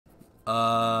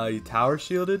You tower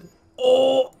shielded.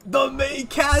 Oh, the main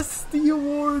cast Steel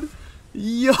Ward.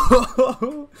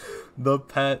 Yo, the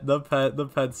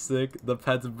pet's sick. The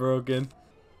pet's broken.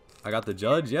 I got the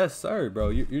judge. Yes, sir, bro.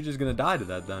 You're just gonna die to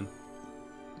that then.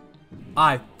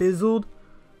 I fizzled.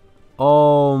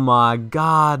 Oh my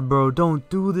god, bro. Don't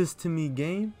do this to me,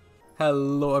 game.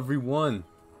 Hello, everyone.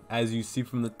 As you see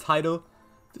from the title,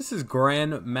 this is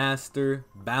Grandmaster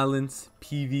Balance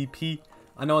PvP.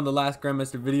 I know in the last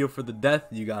Grandmaster video for the death,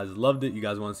 you guys loved it. You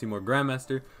guys want to see more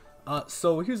Grandmaster.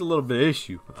 So here's a little bit of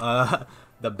issue.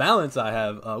 The balance I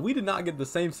have, we did not get the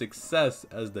same success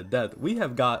as the death. We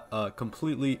have got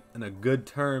completely, in a good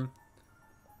term,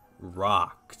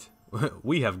 rocked.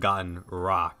 We have gotten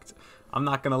rocked. I'm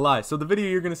not gonna lie. So the video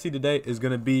you're gonna see today is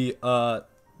gonna be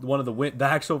one of the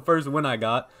actual first win I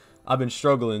got. I've been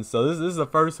struggling, so this is the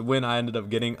first win I ended up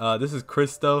getting. This is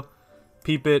Cristo.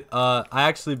 Peep it. I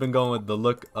actually been going with the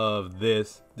look of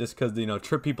this just because, you know,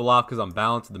 trip people off because I'm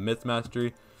balanced, the myth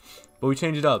mastery. But we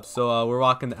changed it up. So we're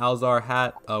rocking the Alzar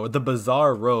hat with the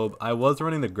bizarre robe. I was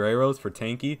running the gray rose for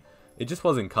tanky. It just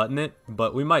wasn't cutting it,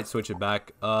 but we might switch it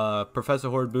back. Professor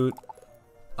Horde boot,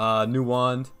 new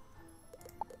wand,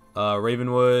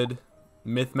 Ravenwood,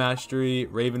 myth mastery,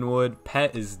 Ravenwood.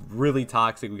 Pet is really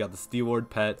toxic. We got the Steel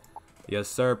Ward pet. Yes,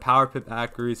 sir. Power pip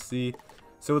accuracy.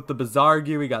 So with the bizarre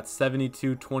gear, we got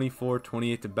 72, 24,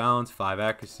 28 to balance, 5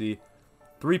 accuracy,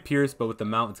 3 pierce, but with the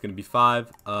mount, it's going to be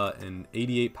 5, and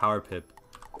 88 power pip.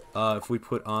 If we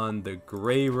put on the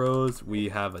gray rose, we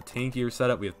have a tankier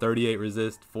setup. We have 38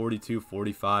 resist, 42,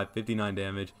 45, 59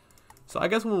 damage. So I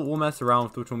guess we'll mess around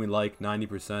with which one we like,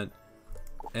 90%.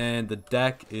 And the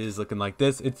deck is looking like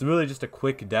this. It's really just a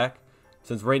quick deck,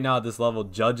 since right now at this level,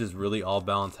 Judge is really all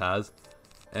balance has.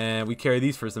 And we carry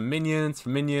these for some minions,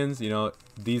 you know,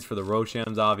 these for the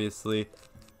Roshams, obviously.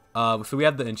 So we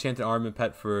have the enchanted armament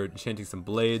pet for enchanting some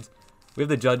blades. We have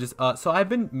the judges. So I've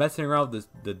been messing around with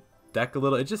the deck a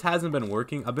little. It just hasn't been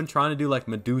working. I've been trying to do like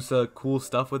Medusa, cool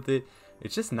stuff with it.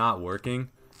 It's just not working.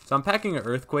 So I'm packing an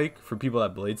earthquake for people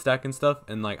that blade stack and stuff.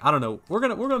 And like, I don't know, we're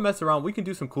gonna mess around. We can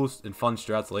do some cool and fun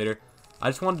strats later. I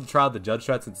just wanted to try out the judge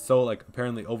strats. It's so like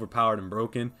apparently overpowered and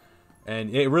broken.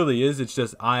 And it really is. It's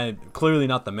just I'm clearly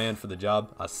not the man for the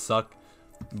job. I suck.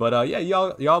 But yeah,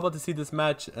 y'all about to see this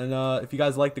match. And if you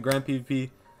guys like the Grand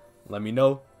PvP, let me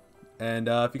know. And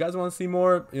if you guys want to see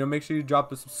more, you know, make sure you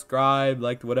drop a subscribe,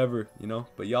 like, whatever, you know.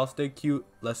 But y'all stay cute.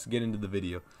 Let's get into the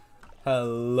video.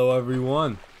 Hello,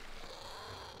 everyone.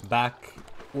 Back.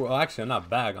 Well, actually, I'm not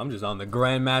back. I'm just on the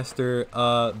Grandmaster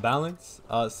balance.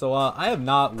 So I have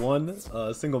not won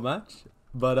a single match,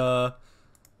 but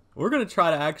we're going to try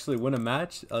to actually win a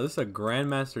match. This is a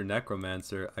Grandmaster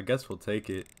Necromancer. I guess we'll take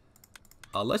it.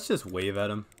 Let's just wave at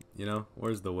him, you know.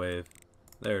 Where's the wave?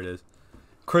 There it is.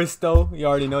 Cristo, you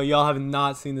already know. Y'all have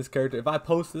not seen this character. If I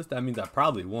post this, that means I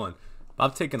probably won. But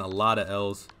I've taken a lot of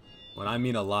L's. When I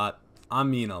mean a lot, I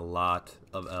mean a lot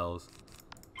of L's.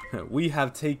 We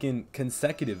have taken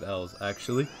consecutive L's,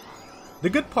 actually. The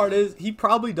good part is, he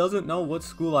probably doesn't know what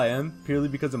school I am, purely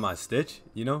because of my stitch,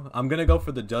 you know. I'm going to go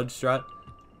for the judge strat.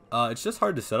 It's just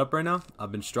hard to set up right now.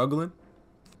 I've been struggling.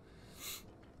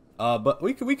 But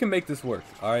we can make this work.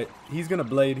 Alright, he's gonna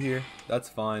blade here. That's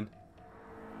fine.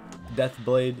 Death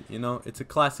blade, you know, it's a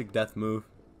classic death move.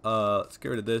 Let's get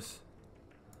rid of this.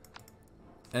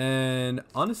 And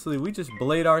honestly, we just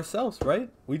blade ourselves, right?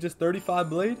 We just 35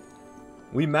 blade.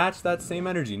 We match that same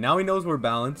energy. Now he knows we're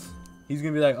balanced. He's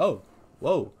gonna be like, oh,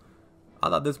 whoa. I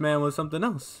thought this man was something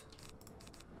else.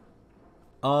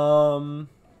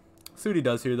 See what he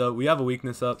does here, though. We have a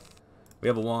weakness up. We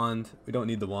have a wand. We don't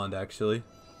need the wand, actually.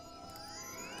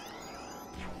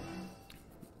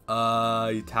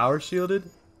 You tower shielded.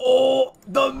 Oh,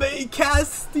 the main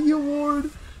cast Steel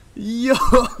Ward. Yo,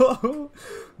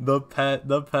 the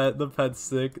pet's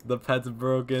sick. The pet's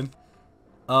broken.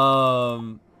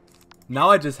 Now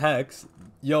I just hex.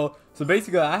 Yo, so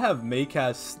basically I have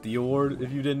Maycast Steel Ward,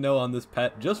 if you didn't know, on this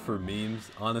pet, just for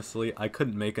memes. Honestly, I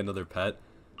couldn't make another pet.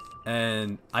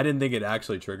 And I didn't think it'd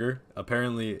actually trigger.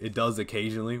 Apparently, it does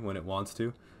occasionally when it wants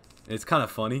to. It's kind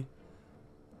of funny.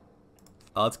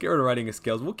 Let's get rid of Writing of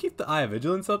Scales. We'll keep the Eye of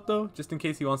Vigilance up, though, just in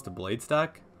case he wants to blade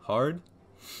stack hard.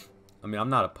 I mean, I'm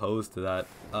not opposed to that.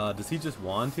 Does he just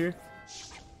wand here?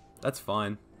 That's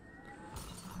fine.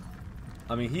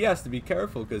 I mean, he has to be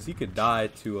careful, because he could die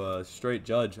to a straight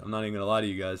judge. I'm not even going to lie to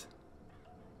you guys.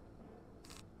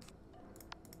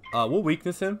 We'll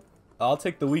weakness him. I'll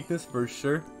take the weakness for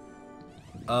sure.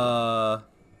 Yeah,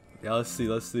 let's see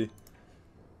what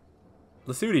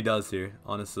he does here,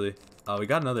 honestly. We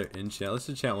got another enchant. Let's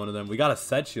enchant one of them. We got a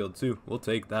set shield too. We'll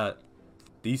take that.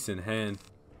 Decent hand.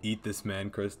 Eat this, man,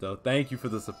 Christo. Thank you for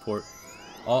the support.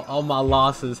 All my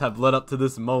losses have led up to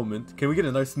this moment. Can we get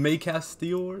another Maycast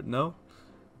Steel Ward? No?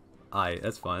 Alright,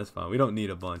 that's fine, that's fine. We don't need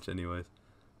a bunch anyways.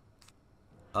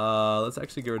 Let's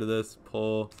actually get rid of this.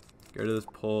 Pull. Get rid of this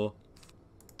pull.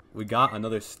 We got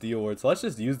another Steel Ward. So let's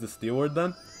just use the Steel Ward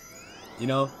then. You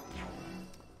know,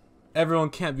 everyone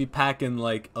can't be packing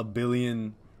like a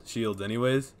billion shields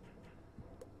anyways.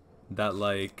 That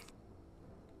like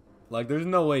there's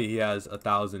no way he has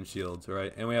 1,000 shields,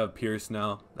 right? And we have Pierce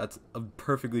now. That's a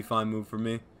perfectly fine move for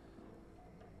me.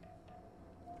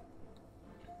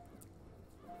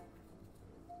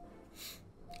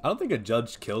 I don't think a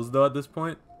judge kills though at this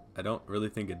point. I don't really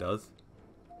think it does.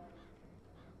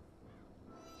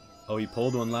 Oh, he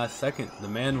pulled one last second. The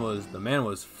man was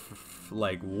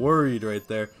like worried right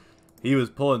there. He was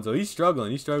pulling, so he's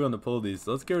struggling. He's struggling to pull these.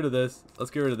 So let's get rid of this.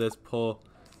 Let's get rid of this. Pull.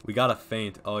 We got a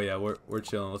feint. Oh yeah, we're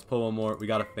chilling. Let's pull one more. We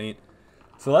got a feint.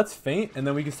 So let's feint, and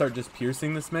then we can start just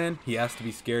piercing this man. He has to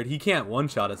be scared. He can't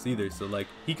one-shot us either. So like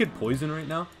he could poison right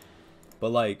now,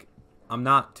 but like I'm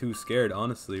not too scared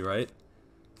honestly, right?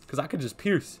 Because I could just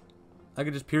pierce. I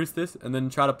could just pierce this and then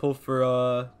try to pull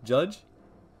for judge.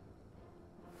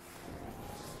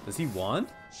 Does he wand?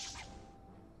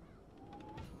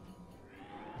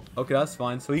 Okay, that's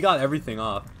fine. So he got everything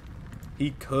off.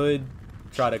 He could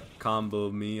try to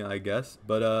combo me, I guess.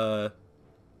 But,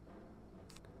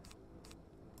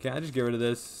 can I just get rid of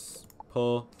this?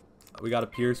 Pull. We got to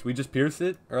pierce. We just pierce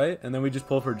it, right? And then we just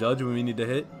pull for judge when we need to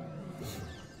hit.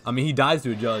 I mean, he dies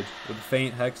to a judge with a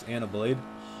feint, hex, and a blade.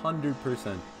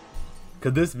 100%.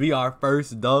 Could this be our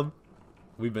first dub?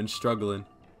 We've been struggling.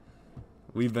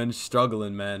 We've been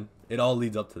struggling, man. It all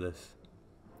leads up to this.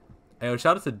 Hey, yo,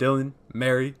 shout out to Dylan,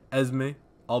 Mary, Esme,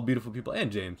 all beautiful people,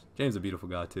 and James. James is a beautiful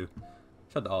guy, too.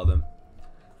 Shout out to all of them.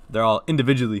 They're all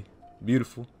individually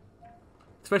beautiful.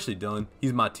 Especially Dylan.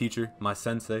 He's my teacher, my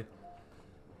sensei.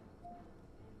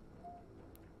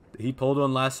 He pulled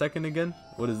one last second again?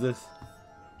 What is this?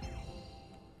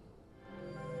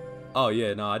 Oh,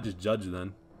 yeah, no, I just judged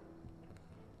then.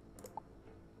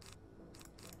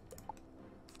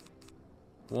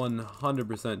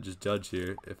 $100% just judge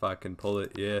here if I can pull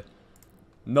it. Yeah,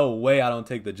 no way I don't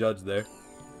take the judge there.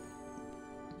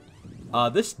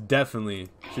 This definitely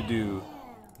should do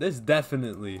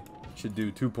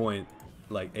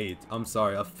 2.8. I'm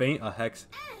sorry, a feint, a hex,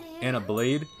 and a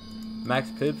blade, max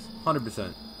pips,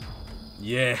 100%.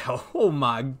 Yeah, oh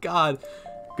my god,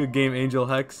 good game, Angel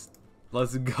Hex.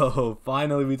 Let's go.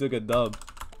 Finally we took a dub.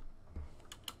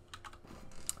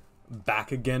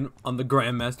 Back again on the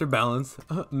Grandmaster balance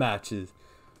matches.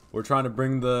 We're trying to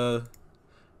bring oh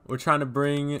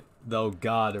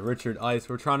god, Richard Ice.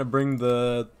 We're trying to bring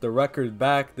the record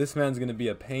back. This man's gonna be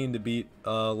a pain to beat.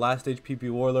 Last stage PP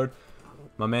Warlord.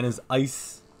 My man is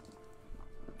Ice.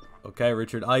 Okay,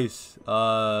 Richard Ice.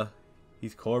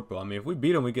 He's corporal. I mean, if we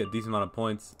beat him, we get a decent amount of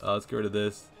points. Let's get rid of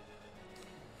this.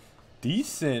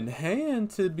 Decent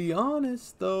hand, to be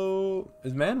honest, though.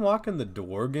 Is man walking the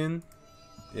Dworgen?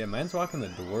 Yeah, man's walking the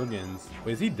Dworgens.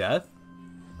 Wait, is he death?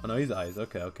 Oh, no, he's Ice.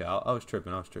 Okay, okay. I was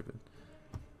tripping.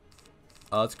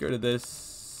 Let's get rid of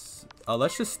this.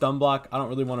 Let's just stun block. I don't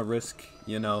really want to risk,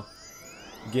 you know,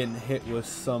 getting hit with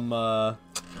some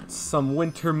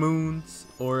winter moons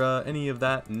or any of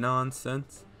that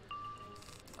nonsense.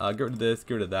 Get rid of this.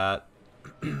 Get rid of that.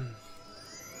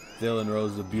 Dylan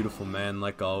Rose is a beautiful man,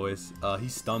 like always.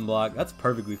 He's stun block. That's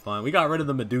perfectly fine. We got rid of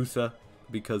the Medusa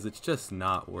because it's just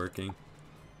not working.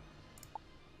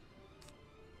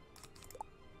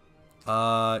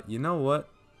 You know what?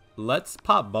 Let's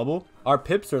pop bubble. Our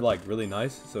pips are like really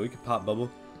nice, so we can pop bubble.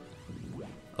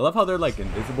 I love how they're like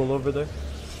invisible over there.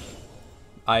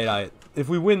 Alright. If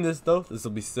we win this though, this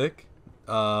will be sick.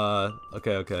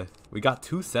 Okay. We got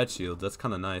 2 set shields. That's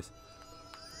kind of nice.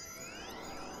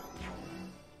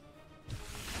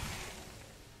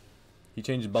 He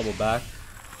changed bubble back.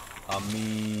 I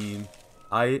mean,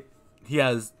 he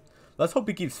has. Let's hope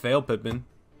he keeps fail pipping.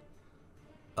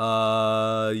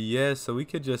 Yeah, so we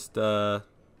could just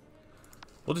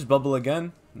we'll just bubble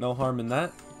again, no harm in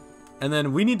that. And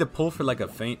then we need to pull for like a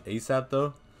feint ASAP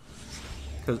though,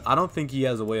 because I don't think he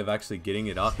has a way of actually getting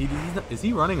it off. Is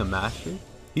he running a mastery?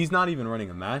 He's not even running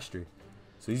a mastery,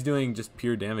 so he's doing just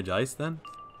pure damage ice then,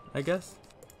 I guess.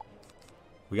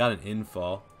 We got an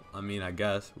infall. I mean, I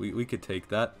guess we could take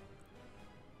that.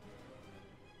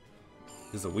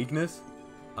 Is a weakness?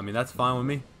 I mean, that's fine with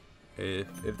me.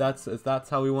 If that's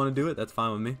how we want to do it, that's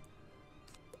fine with me.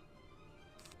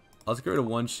 Let's get rid of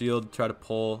 1 shield, try to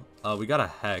pull. We got a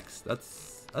hex.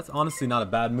 That's honestly not a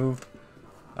bad move.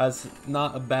 That's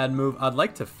not a bad move. I'd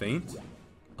like to feint,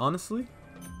 honestly.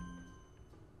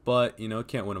 But, you know,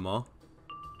 can't win them all.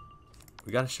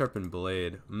 We got a sharpened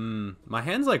blade. My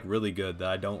hand's like really good that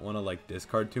I don't want to like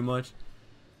discard too much.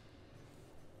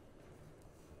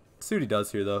 Let's see what he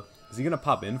does here though. Is he gonna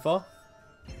pop infall?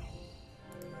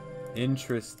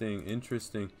 Interesting,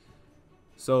 interesting.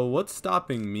 So what's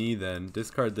stopping me then?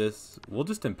 Discard this. We'll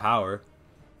just empower.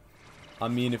 I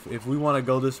mean, if we want to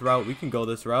go this route, we can go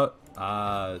this route.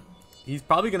 He's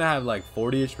probably gonna have like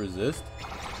 40-ish resist.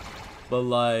 But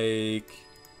like,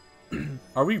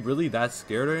 are we really that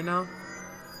scared right now?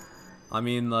 I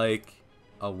mean, like,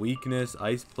 a weakness,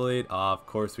 ice blade. Ah, of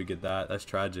course we get that. That's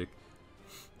tragic.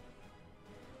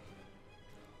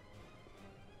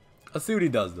 Let's see what he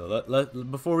does though.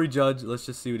 Before we judge, let's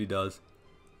just see what he does.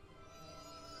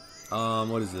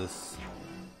 What is this?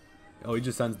 Oh, he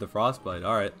just sends the frostbite.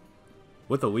 All right,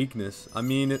 with a weakness. I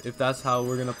mean, if that's how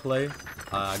we're gonna play,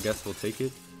 I guess we'll take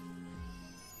it.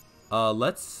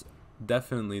 Let's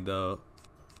definitely though.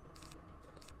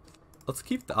 Let's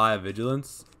keep the Eye of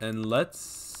Vigilance, and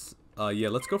let's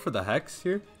go for the Hex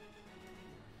here.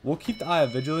 We'll keep the Eye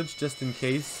of Vigilance just in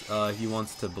case he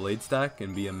wants to blade stack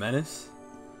and be a menace.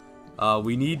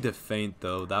 We need to feint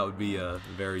though. That would be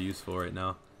very useful right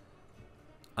now.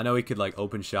 I know he could like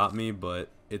open shot me, but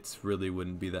it's really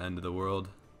wouldn't be the end of the world.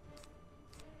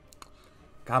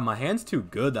 God, my hand's too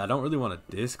good that I don't really want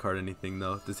to discard anything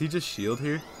though. Does he just shield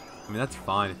here? I mean, that's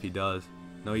fine if he does.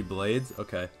 No, he blades?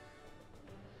 Okay.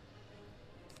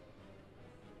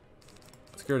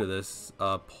 Let's get rid of this.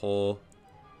 Pull.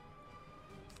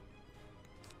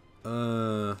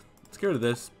 Let's get rid of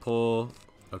this. Pull.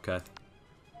 Okay.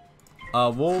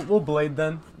 We'll blade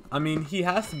then. I mean, he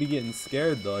has to be getting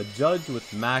scared though. A judge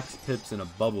with max pips and a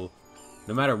bubble,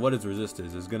 no matter what his resist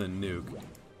is gonna nuke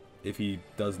if he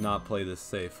does not play this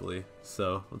safely.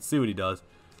 So let's see what he does.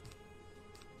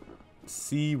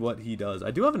 See what he does.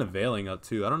 I do have an availing up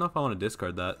too. I don't know if I want to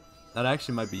discard that. That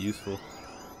actually might be useful.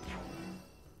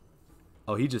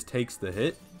 Oh, he just takes the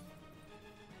hit.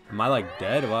 Am I like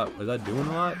dead? What is that doing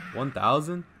a lot?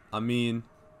 1,000? I mean,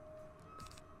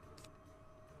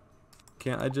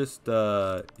 can't I just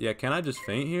yeah, can I just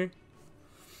feint here?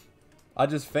 I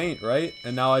just feint, right?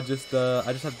 And now I just have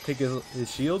to take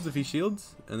his shields if he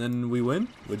shields, and then we win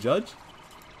with judge.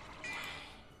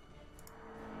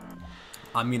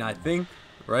 I mean, I think,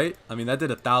 right? I mean, that did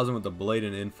 1,000 with the blade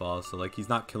and infall, so like he's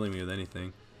not killing me with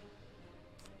anything.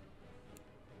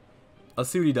 Let's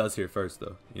see what he does here first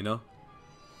though, you know?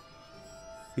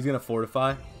 He's gonna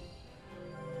fortify.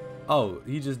 Oh,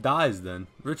 he just dies then.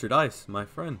 Richard Ice, my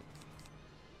friend.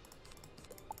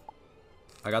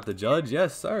 I got the judge.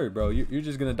 Yes, sir, bro. You're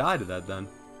just gonna die to that then.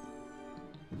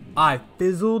 I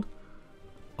fizzled.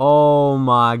 Oh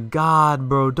my god,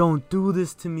 bro. Don't do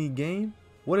this to me, game.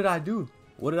 What did I do?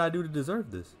 What did I do to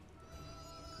deserve this?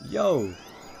 Yo.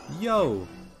 Yo.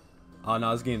 Oh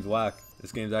no, this game's whack.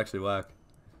 This game's actually whack.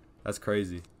 That's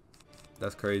crazy.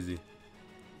 That's crazy.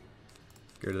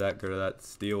 Get rid of that. Get rid of that.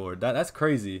 Steel Ward. That's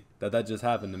crazy that just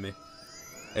happened to me.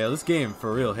 Hey, this game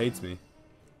for real hates me.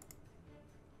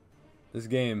 This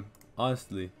game,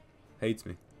 honestly, hates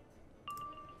me.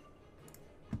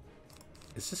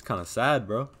 It's just kind of sad,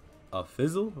 bro. A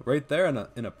fizzle right there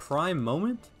in a prime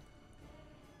moment.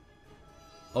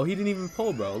 Oh, he didn't even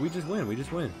pull, bro. We just win. We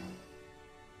just win.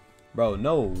 Bro,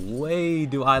 no way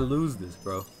do I lose this,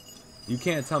 bro. You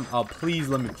can't tell me. Oh, please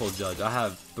let me pull judge. I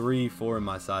have 3, 4 in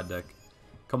my side deck.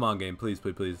 Come on, game. Please,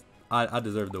 please, please. I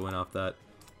deserve to win off that.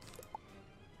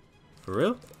 For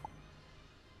real?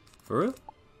 For real?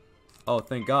 Oh,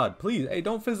 thank God. Please. Hey,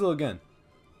 don't fizzle again.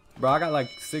 Bro, I got like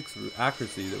 6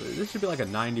 accuracy. This should be like a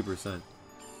 90%.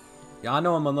 Yeah, I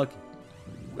know I'm unlucky.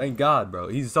 Thank God, bro.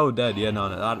 He's so dead. Yeah,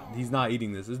 no. He's not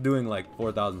eating this. It's doing like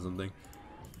 4,000 something.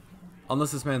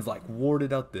 Unless this man's like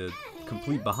warded out the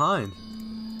complete behind.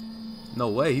 No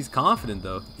way. He's confident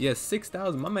though. He has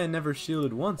 6,000. My man never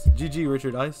shielded once. GG,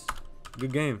 Richard Ice.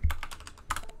 Good game.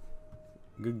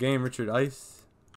 Good game, Richard Ice.